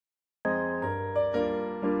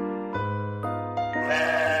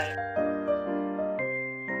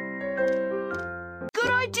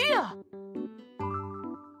Good idea!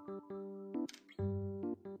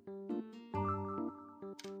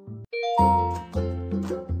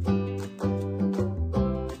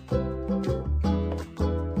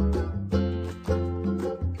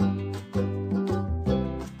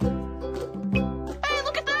 Hey,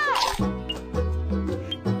 look at that!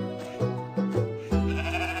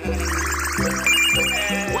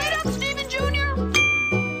 Wait up, Steven Jr.!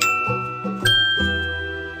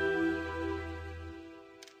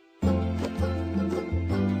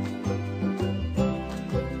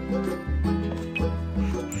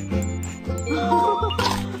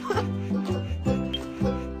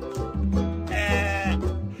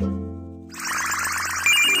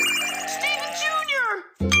 Steven Jr.!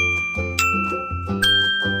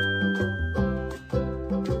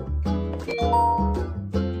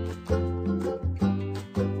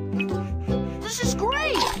 This is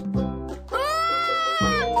great! Ah!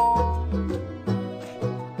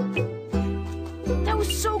 That was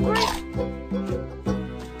so great!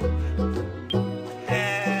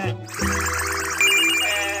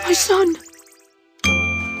 My son!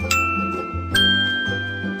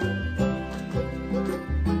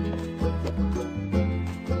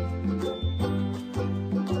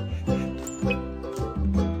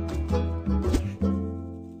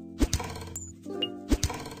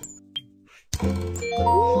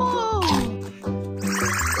 Whoa!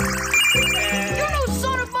 You're no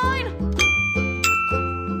son of mine!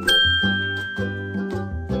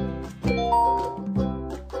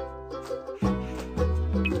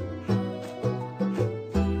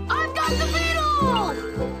 I've got the beetle!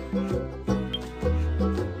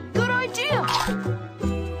 Good idea!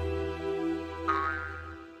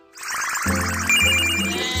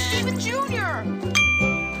 Steven Jr.!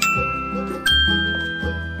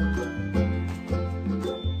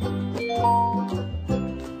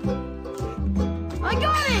 I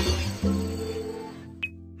got it!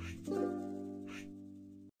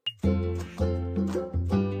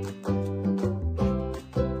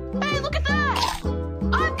 Hey, look at that!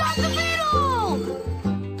 I've got the beetle!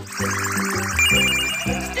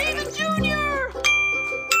 Steven Jr.!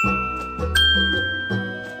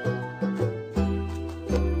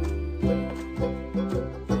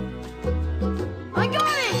 I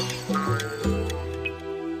got it!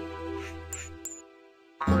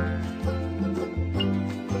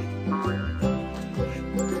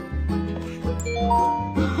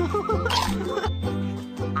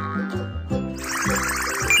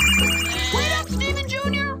 Wait up, Steven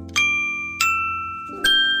Jr.!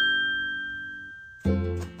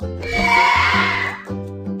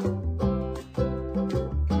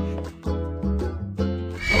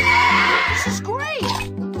 This is great!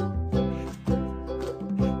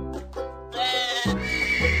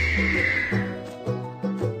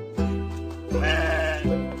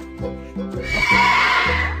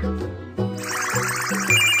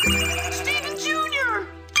 Steven Jr.!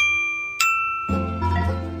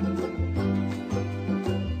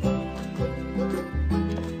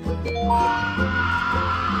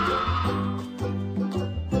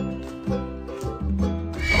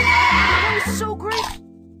 That was so great!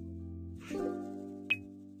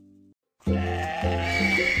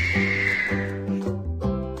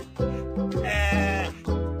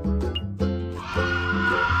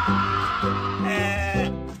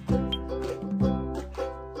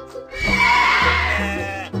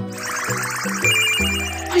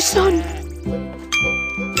 My son!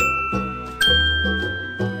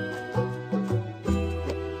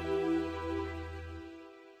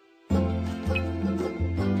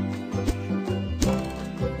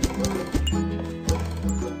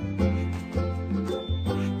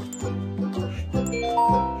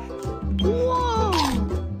 Whoa!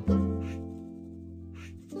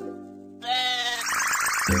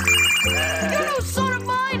 You're no son of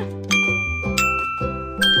mine!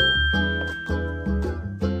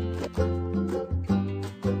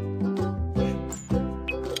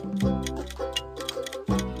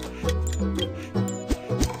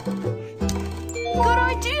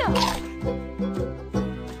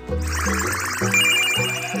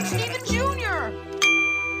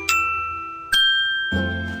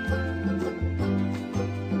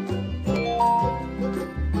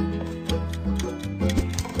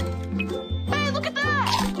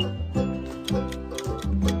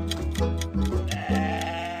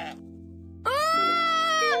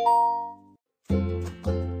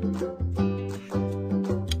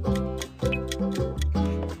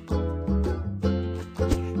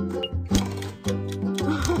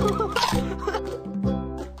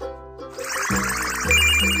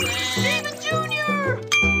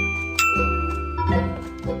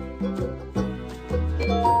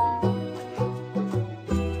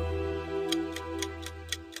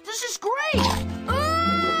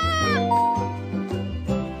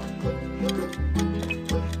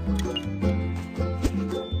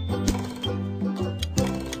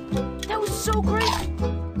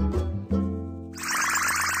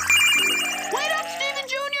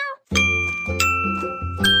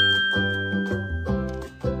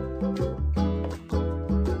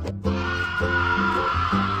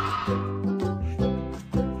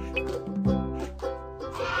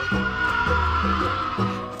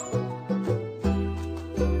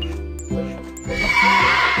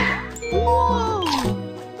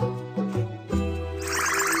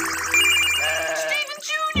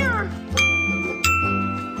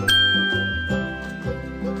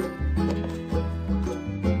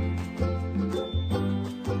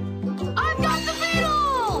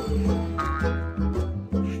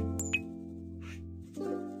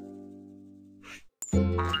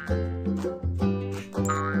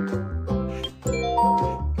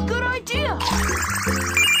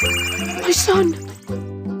 My son!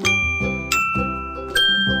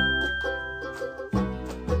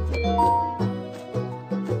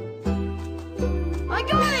 I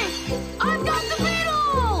got it! I've got the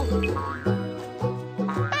beetle!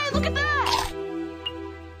 Hey, look at that!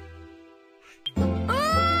 Ah!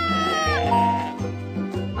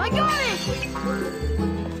 I got it!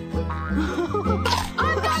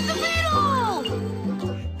 I've got the beetle!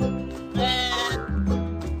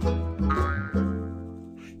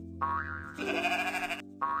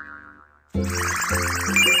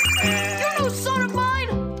 You're no son of mine!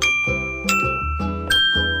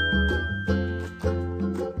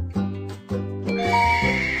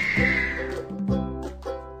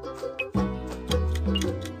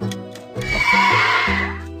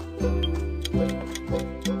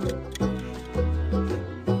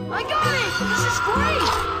 I got it! This is great!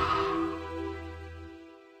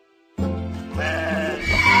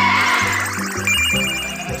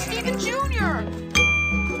 Stephen Jr.!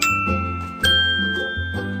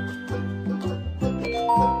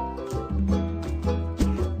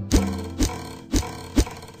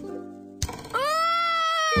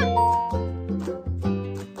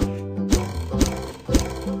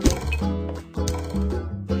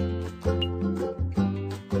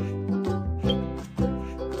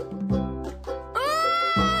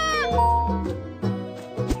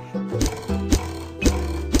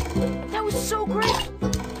 That was so great!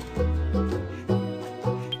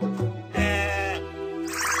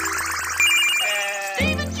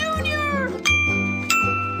 Stephen Jr.!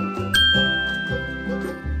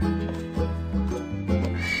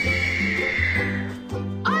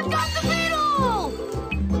 I've got the beetle!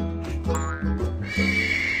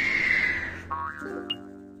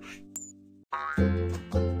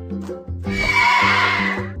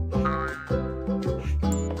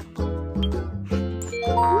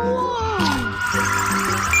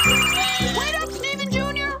 Wait up, Stephen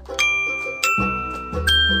Jr.!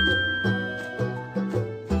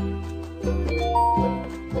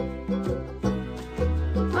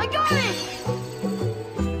 I got it!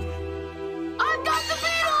 I've got the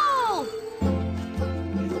beetle!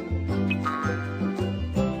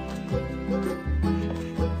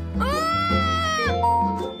 Ah!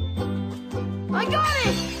 I got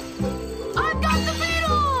it! I've got the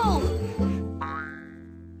beetle!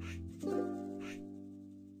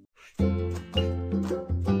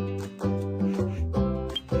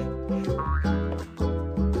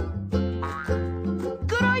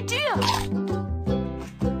 Good idea!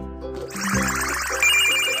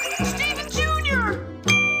 Stephen Jr.!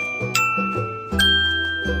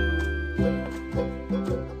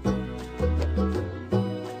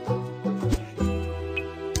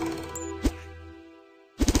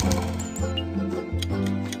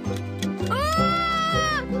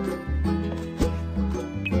 Ah!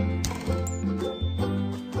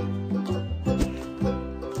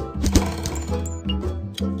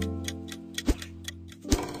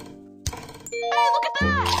 Hey, look at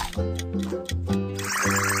that!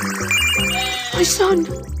 My son!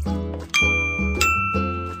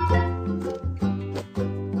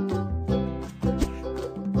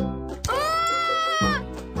 Ah!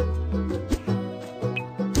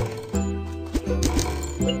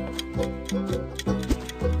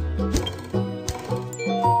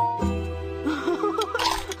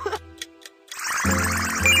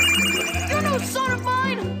 You're no son of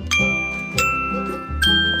mine!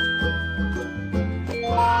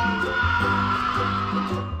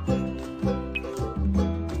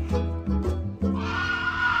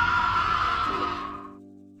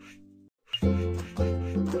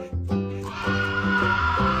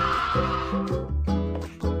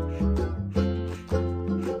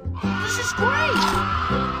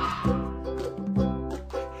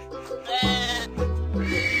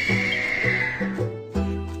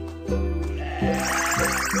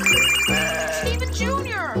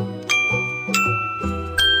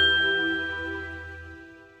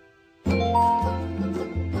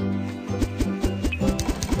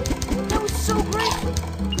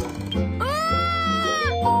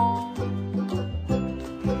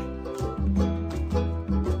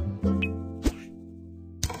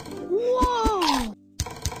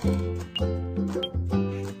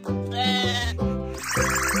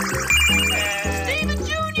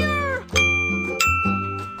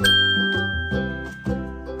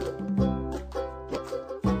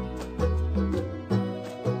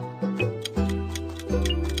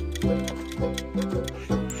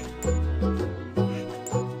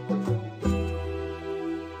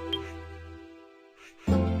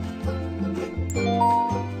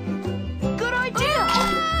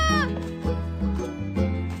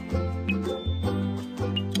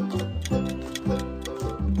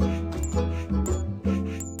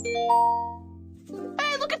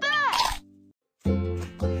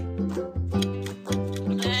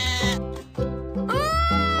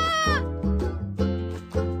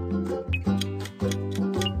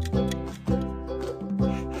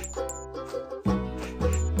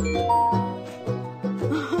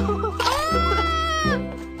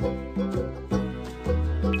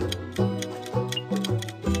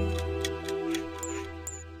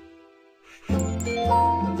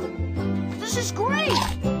 is great!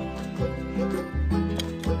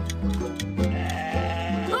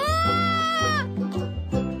 Ah!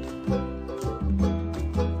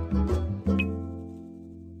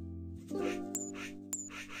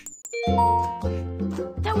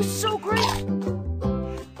 That was so great!